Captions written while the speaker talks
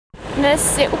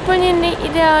Dnes je úplně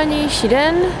nejideálnější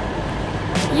den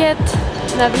jet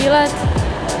na výlet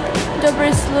do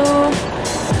Bristolu.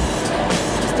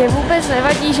 Prostě vůbec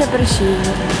nevadí, že prší.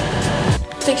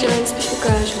 Takže vám spíš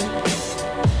ukážu,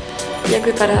 jak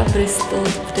vypadá Bristol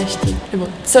v dešti. Nebo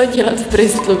co dělat v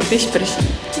Bristolu, když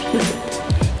prší.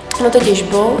 No totiž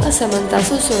Bo a Samantha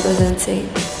jsou sourozenci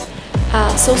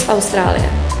a jsou z Austrálie.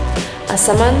 A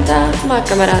Samantha má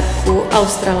kamarádku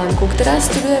Australanku, která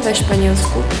studuje ve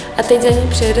Španělsku a teď za ní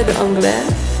přijede do Anglie.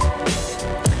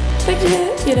 Takže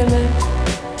jedeme.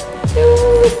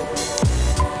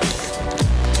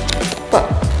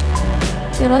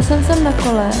 Jela jsem sem na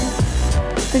kole,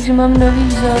 takže mám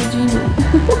nový žalžíny.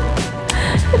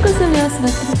 Jako jsem měla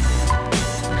svetr.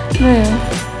 No jo,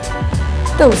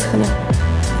 to uschne.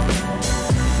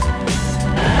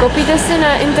 Koupíte si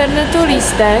na internetu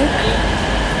lístek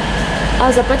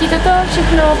a zaplatíte to,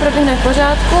 všechno proběhne v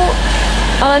pořádku,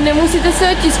 ale nemusíte si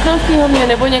ho tisknout v knihovně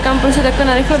nebo někam prostě takhle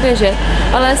narychlo běžet.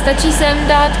 Ale stačí sem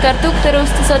dát kartu, kterou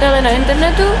jste zadali na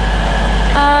internetu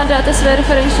a dáte své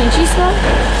referenční číslo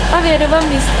a vyjedou vám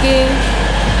lístky,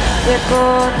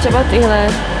 jako třeba tyhle.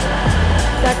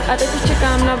 Tak a teď už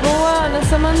čekám na Boua a na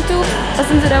Samantu a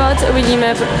jsem zvědavá, co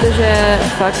uvidíme, protože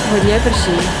fakt hodně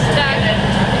prší. Tak,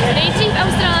 nejdřív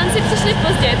Australanci přišli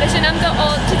pozdě, takže nám to o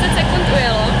 30 sekund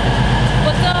ujelo.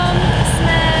 Potom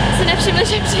jsme si nevšimli,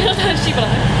 že přijel další vlak.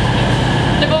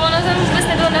 Nebo ono tam vůbec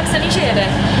nebylo napsaný, že jede.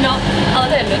 No, ale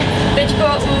to je jedno. Teďko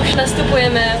už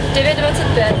nastupujeme v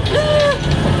 9:25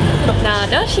 na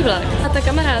další vlak. A ta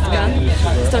kamarádka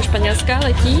z toho Španělska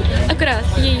letí,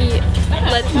 akorát její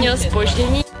let měl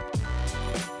zpoždění.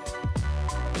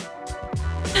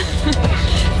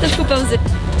 Trošku pauzy.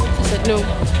 Sednu.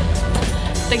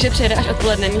 Takže přijede až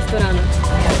odpoledne místo ráno.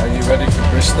 Are you ready for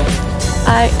Bristol?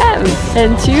 I am.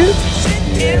 And you?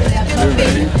 Yeah, you're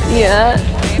ready. Yeah.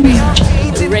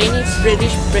 Rainy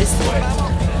British Bristol.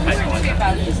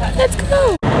 Let's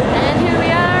go! And here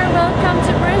we are. Welcome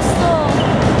to Bristol.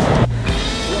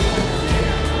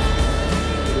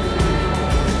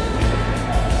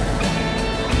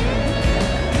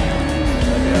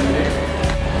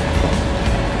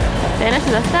 To je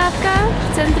naše zastávka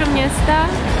v centru města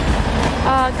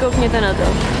a koukněte na to.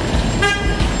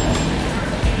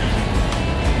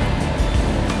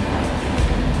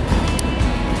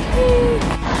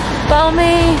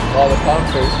 Palmy. All the palm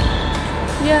trees.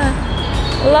 Yeah.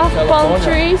 Love palm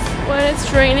trees when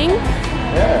it's raining.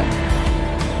 Yeah.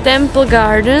 Temple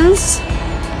Gardens.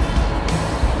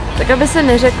 Tak aby se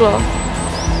neřeklo,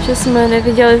 že jsme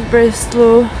neviděli v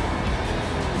Bristolu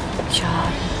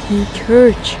žádný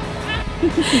church.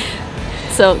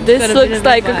 So this looks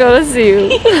like a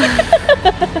Colosseum.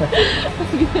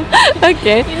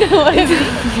 Okay. You know what I mean?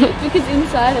 Because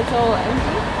inside it's all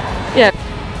empty. Yeah.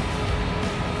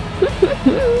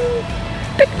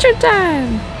 Picture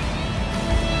time!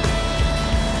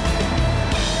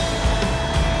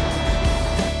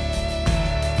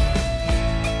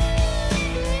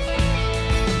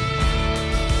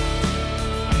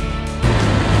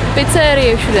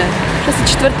 Pizzerie všude. Asi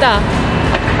čtvrtá.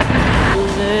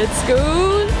 Let's go!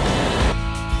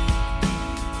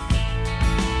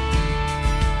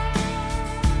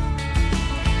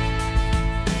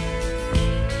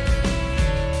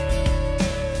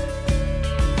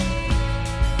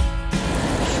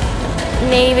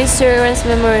 Navy Servants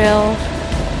Memorial.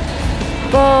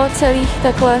 Po celých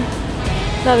takhle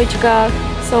lavičkách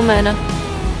jsou jména.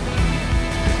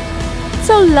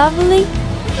 So lovely.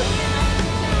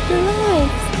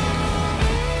 Nice.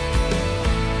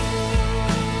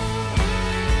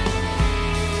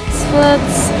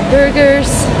 Flats,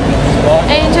 burgers,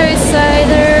 enjoy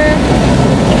cider.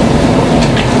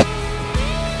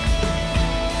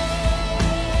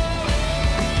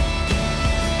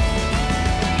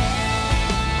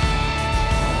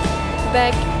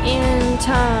 Back in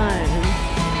time.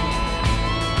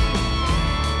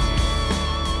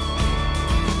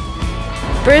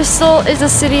 Bristol is a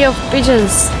city of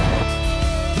pigeons.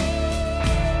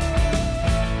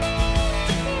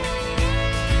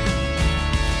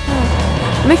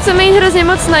 My chceme jít hrozně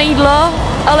moc na jídlo,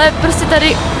 ale prostě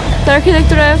tady ta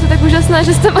architektura je to tak úžasná,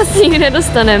 že se tam asi nikdy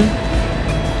nedostaneme.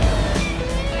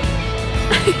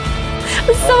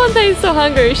 Someone is so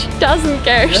hungry, she doesn't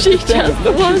care. She just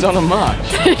wants. She's on a march.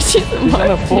 She's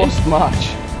on a forced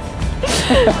march.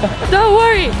 Don't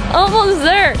worry, almost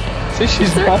there. See,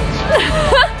 she's march.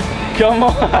 Come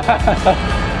on.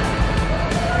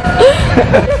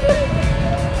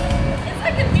 It's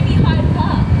like a mini Hyde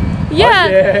Park. Yeah,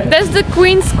 Okay. that's the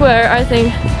Queen Square, I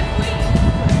think.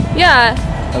 Yeah.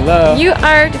 Hello. You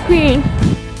are the queen.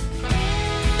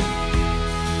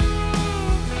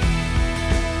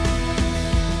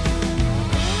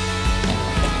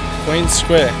 Queen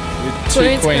Square with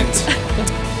two queens.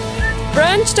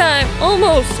 Brunch time,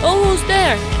 almost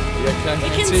there. Yeah, We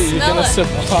can you're smell gonna it.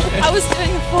 survive. I was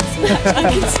doing a false match. I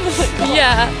can smell it.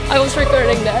 Yeah, I was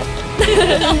recording that.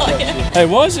 Hey,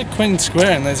 why is it Queen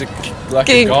Square and there's a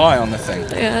King. a guy on the thing?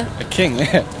 Yeah. A king,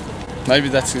 yeah. Maybe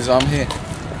that's because I'm here.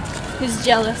 He's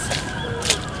jealous.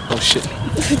 Oh shit.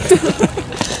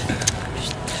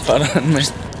 Pardon me.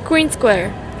 Queen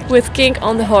Square with king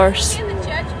on the horse. In the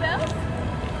church bell?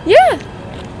 Yeah.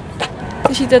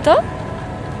 Slyšíte to?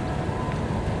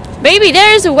 Baby,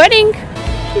 there is a wedding.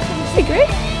 Isn't it great?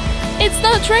 It's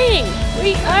not raining.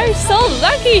 We are so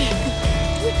lucky.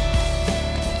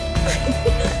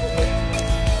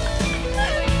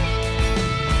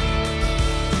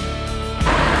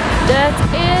 That's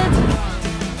it.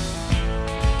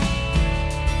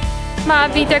 Má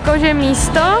být jakože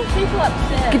místo, People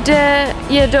upstairs. kde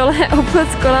je dole obchod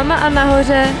s kolama a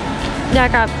nahoře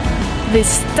nějaká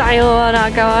vystylovaná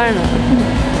kavárna.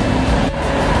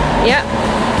 Yeah,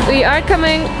 we are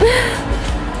coming.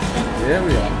 Here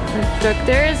we are. Look,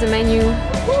 there is a menu.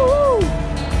 Woo!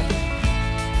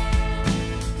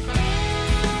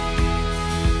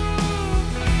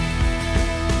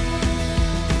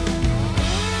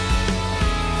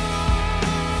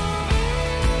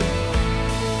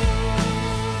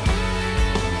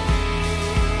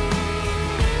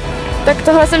 Tak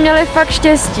tohle jsme měli fakt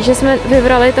štěstí, že jsme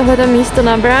vybrali tohleto místo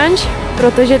na brunch,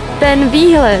 protože ten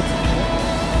výhled.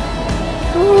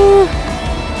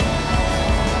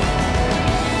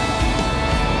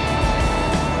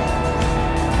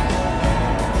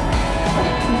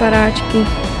 Baráčky.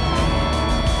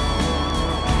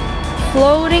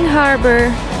 Floating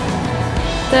Harbor.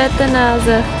 To je ten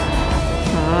název.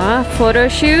 A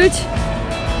photoshoot.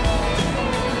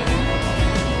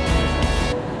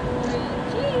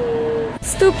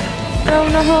 Vstup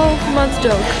rovnohou mud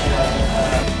dog.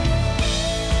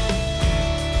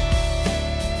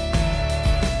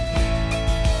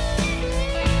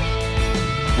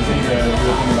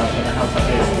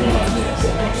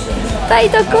 Tady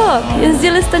to kolo.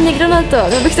 Jezdili jste někdo na to?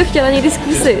 Já bych to chtěla někdy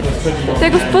zkusit. To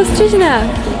je jako v Postřižnách.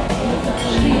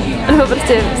 Nebo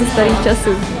prostě ze starých časů.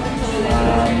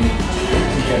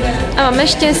 A máme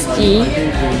štěstí,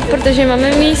 protože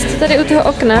máme místo tady u toho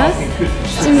okna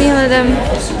s tím výhledem.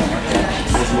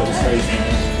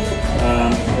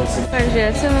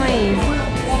 Takže co mají?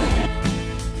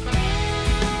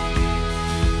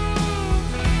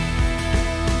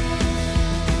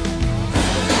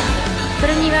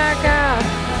 První várka.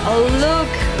 Oh look,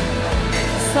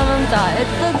 Samantha, it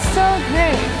looks so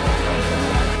great.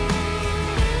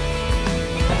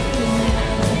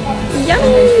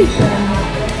 Yummy.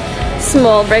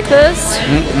 Small breakfast.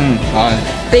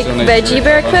 Big veggie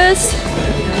breakfast.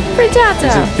 Frittata.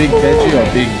 Is it big veggie or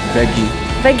big veggie?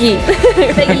 Veggie.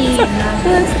 Veggie.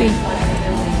 Nasty.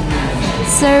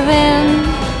 Serving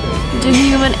the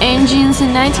human engines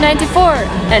in 1994.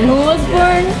 And who was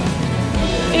born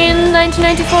in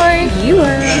 1994? You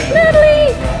were.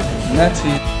 Natalie.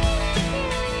 Natty.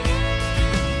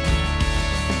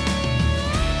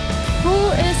 Who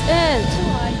is it?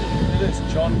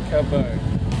 It's John Cabot.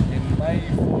 In May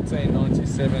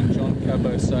 1497, John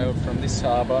Cabot sailed from this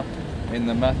harbour in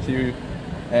the Matthew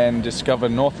and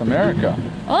discovered North America.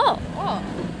 Oh. Oh.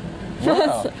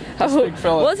 Wow. This big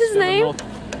fella What's his name?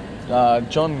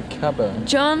 John Cabot.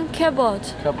 John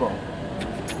Cabot. Cabot.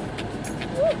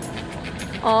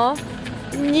 Oh,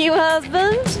 new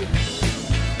husband.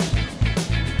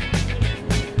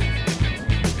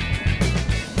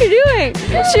 What are you doing?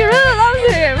 She really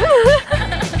loves him.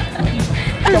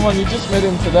 Come on, you just met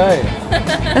him today.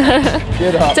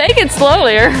 Get up. Take it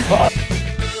slowly.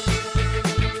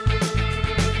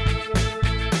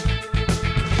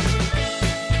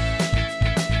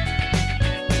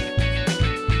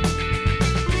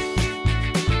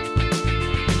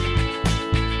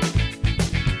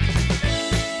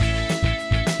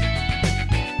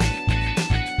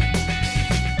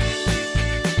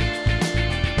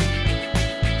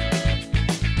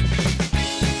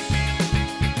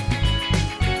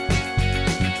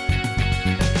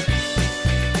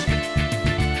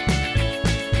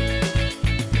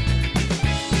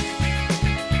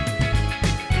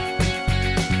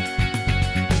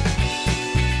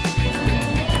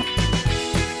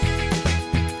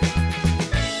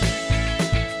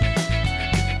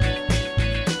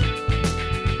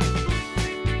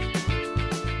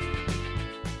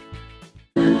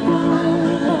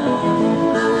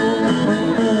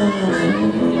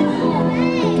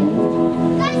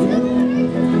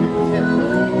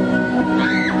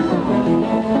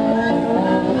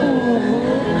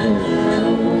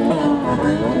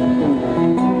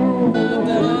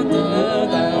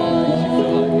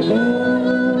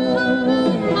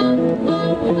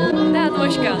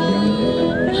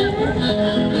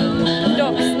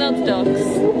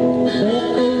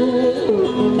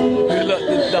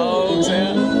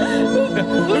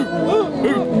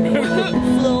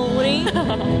 Floating.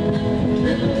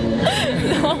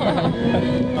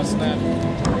 A snap.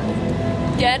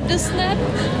 Get the snap.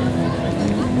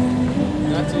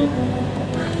 That's it.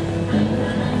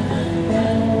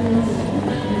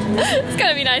 It's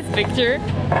gonna be a nice picture.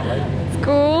 It's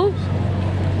cool.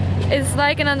 It's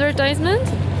like an advertisement.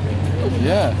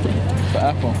 Yeah, for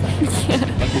Apple.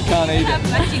 Like you can't eat it.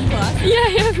 Matching class. Yeah,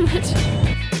 you have much.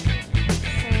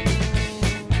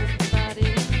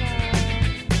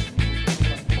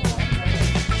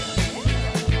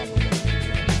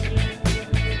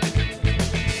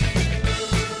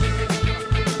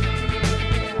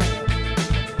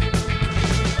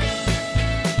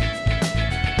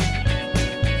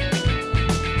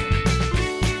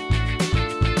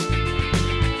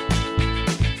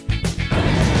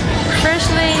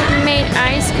 Freshly made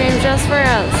ice cream just for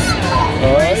us.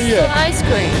 Oh Bristol yeah. ice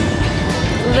cream.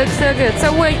 Looks so good.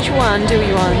 So which one do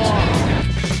you want?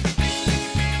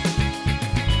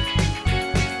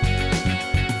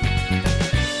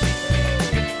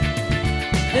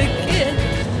 Look good.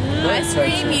 I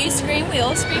scream, you scream, we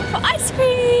all scream for ice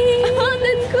cream. Oh,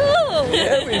 that's cool.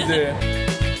 Yeah, we do.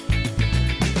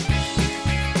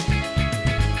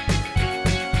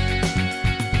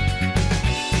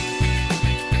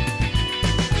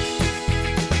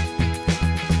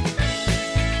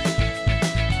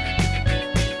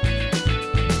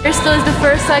 Bristol is the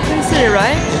first cycling city,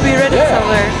 right? We read it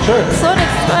somewhere. Sure. So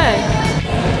that's why.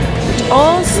 It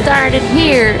all started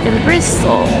here in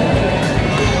Bristol.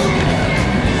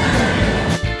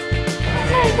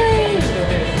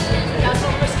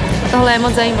 Tohle je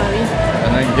moc zajímavý.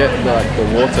 And then get like the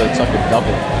water, it's like a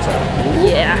double.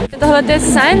 Yeah. Tohle je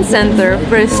Science Center v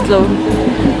Bristolu.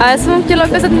 A já jsem vám chtěla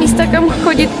ukázat místa, kam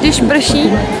chodit, když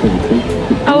prší,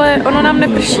 ale ono nám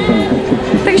neprší.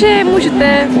 Takže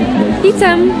můžete jít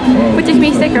sem po těch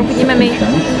místech, kam chodíme my.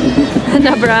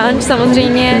 Na brunch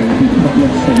samozřejmě.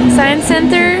 Science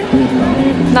Center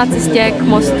na cestě k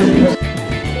mostu.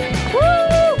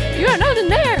 Woo! You are not in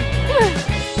there!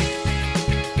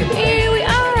 Here we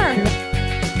are!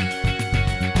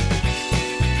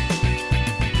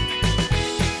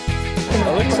 It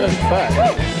looks so fat.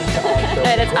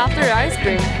 Hey, that's after ice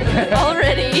cream.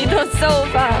 Already, it was so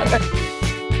fast.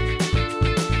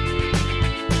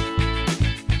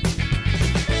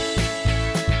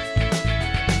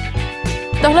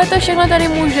 Tohle to všechno tady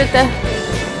můžete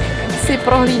si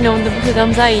prohlídnout, nebo si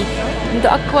tam zajít.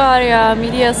 Do akvária,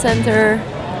 Media Center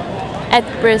at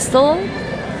Bristol.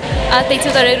 A teď jsou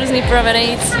tady různý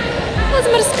promenades. Moc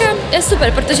mrzká. Je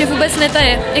super, protože vůbec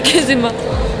netaje, jak je zima.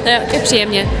 Je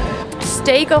příjemně.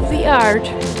 State of the art.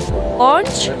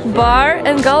 Lounge, bar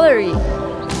and gallery.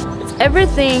 It's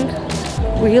everything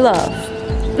we love.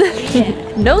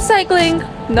 No cycling,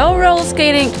 no roller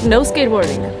skating, no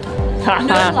skateboarding.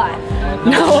 No life.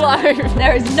 No life.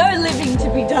 There is no living to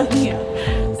be done here.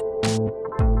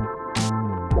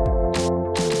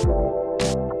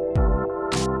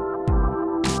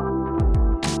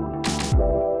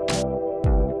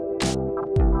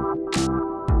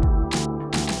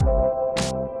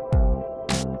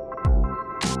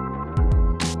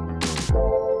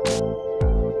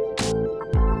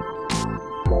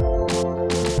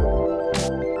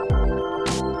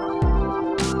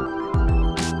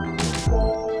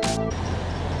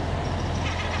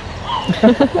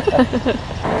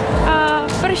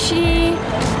 Prší.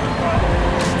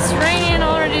 It's raining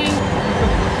already.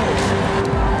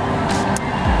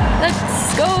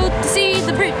 Let's go to see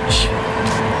the bridge.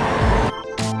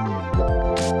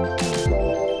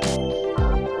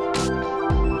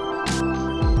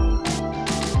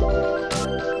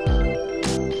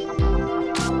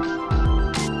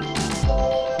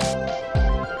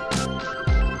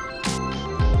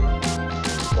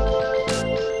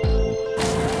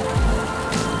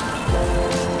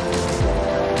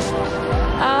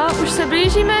 Už se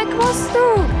blížíme k mostu.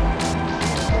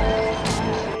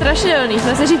 Strašidelný,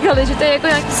 jsme si říkali, že to je jako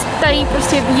nějaký starý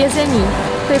prostě vězení.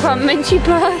 To je jako menší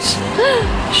pláž.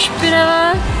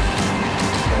 Špinavá.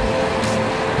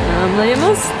 Tamhle je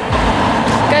most.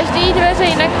 Každý dveře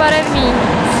jinak barevný.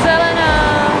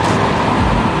 Zelená,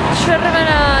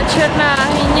 červená, černá,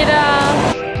 hnědá.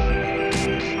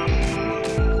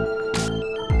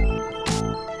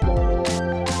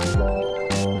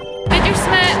 Teď už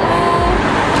jsme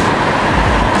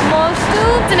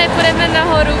nepůjdeme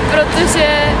nahoru, protože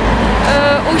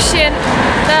už je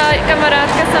ta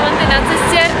kamarádka Samanty na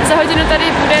cestě. Za hodinu tady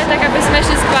bude, tak aby jsme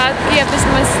šli zpátky, aby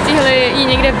jsme stihli ji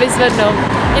někde vyzvednout.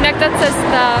 Jinak ta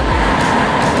cesta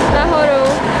nahoru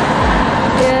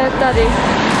je tady.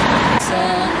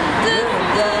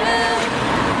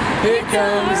 Here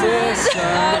comes the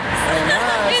sun, and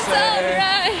I It's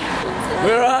alright.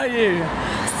 Where are you?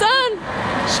 Sun!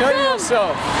 Show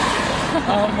yourself.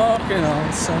 I'm walking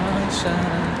on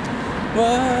sunshine.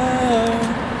 Whoa.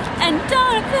 And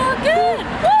don't it feel good?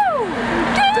 Woo!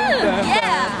 Good!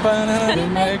 Yeah! You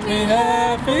make me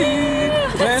happy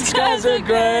when skies are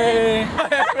grey.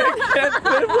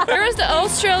 Here's the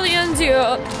Australian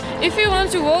duo. If you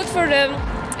want to vote for them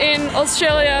in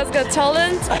Australia's Got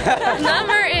Talent,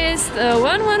 number is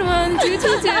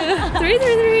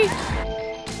 111-222-333.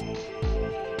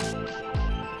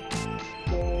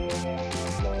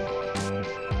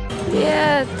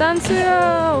 Yeah,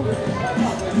 tancujou!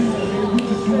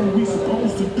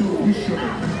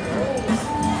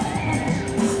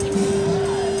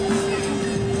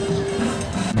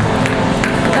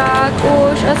 Tak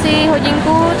už asi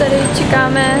hodinku tady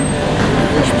čekáme,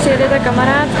 až přijede ta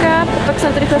kamarádka, pak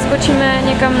se rychle skočíme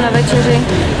někam na večeři.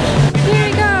 Here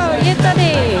we go, je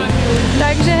tady!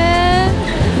 Takže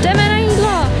jdeme na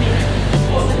jídlo!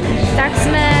 Tak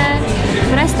jsme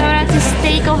v restauraci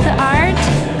Steak of the Art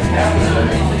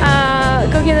a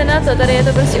koukněte na to, tady je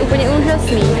to prostě úplně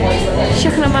úžasný.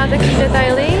 Všechno má takový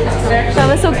detaily,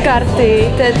 tamhle jsou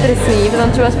karty, to je tristní, to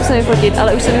tam třeba způsobem fotit,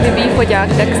 ale už se mi vybíjí foťák,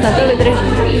 tak snad to vydrží.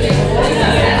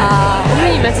 A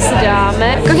uvidíme, co si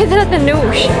děláme. Koukněte na ten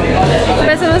nůž,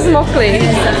 úplně jsme zmokli.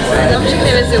 Tam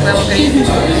všechny věci úplně mokrý.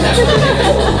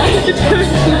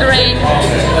 Great.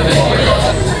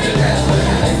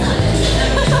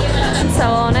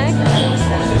 Salónek.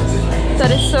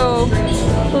 Tady jsou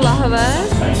lahve.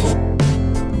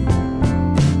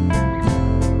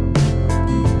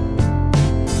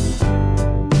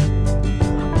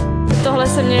 Tohle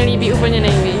se mně líbí úplně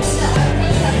nejvíc.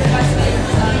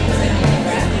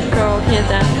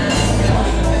 Koukněte.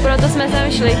 Proto jsme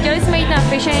sem šli. Chtěli jsme jít na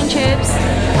fish and chips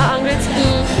a anglický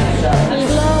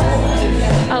jídlo,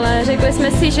 ale řekli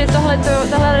jsme si, že tahle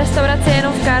restaurace je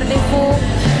jenom v Cardiffu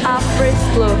a v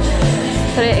Bristolu.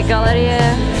 Tady je i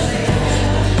galerie.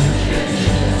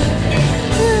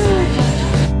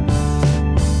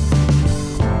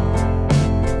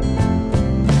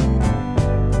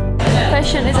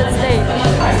 Fashion is at stake.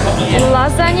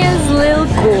 Lasagne z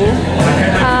Lilku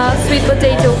a sweet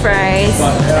potato fries.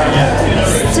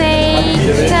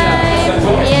 Steak time,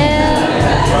 yeah.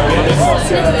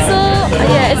 Schnitzel,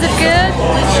 yeah, is it good?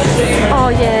 Oh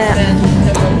yeah.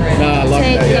 No, I like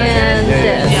Steak and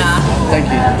this. Thank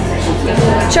you.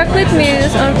 Chocolate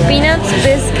mousse on peanuts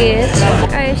biscuit.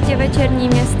 A ještě večerní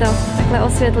město, takhle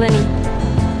osvětlený.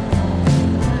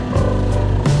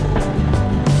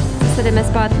 Zase jdeme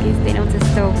zpátky stejnou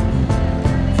cestou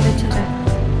z večeře.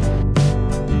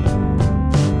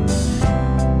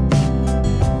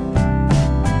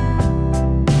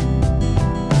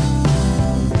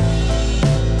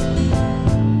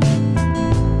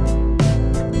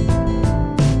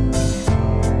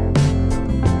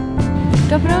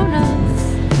 Dobrou noc.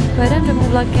 Pojedeme domů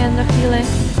vlakem za chvíli.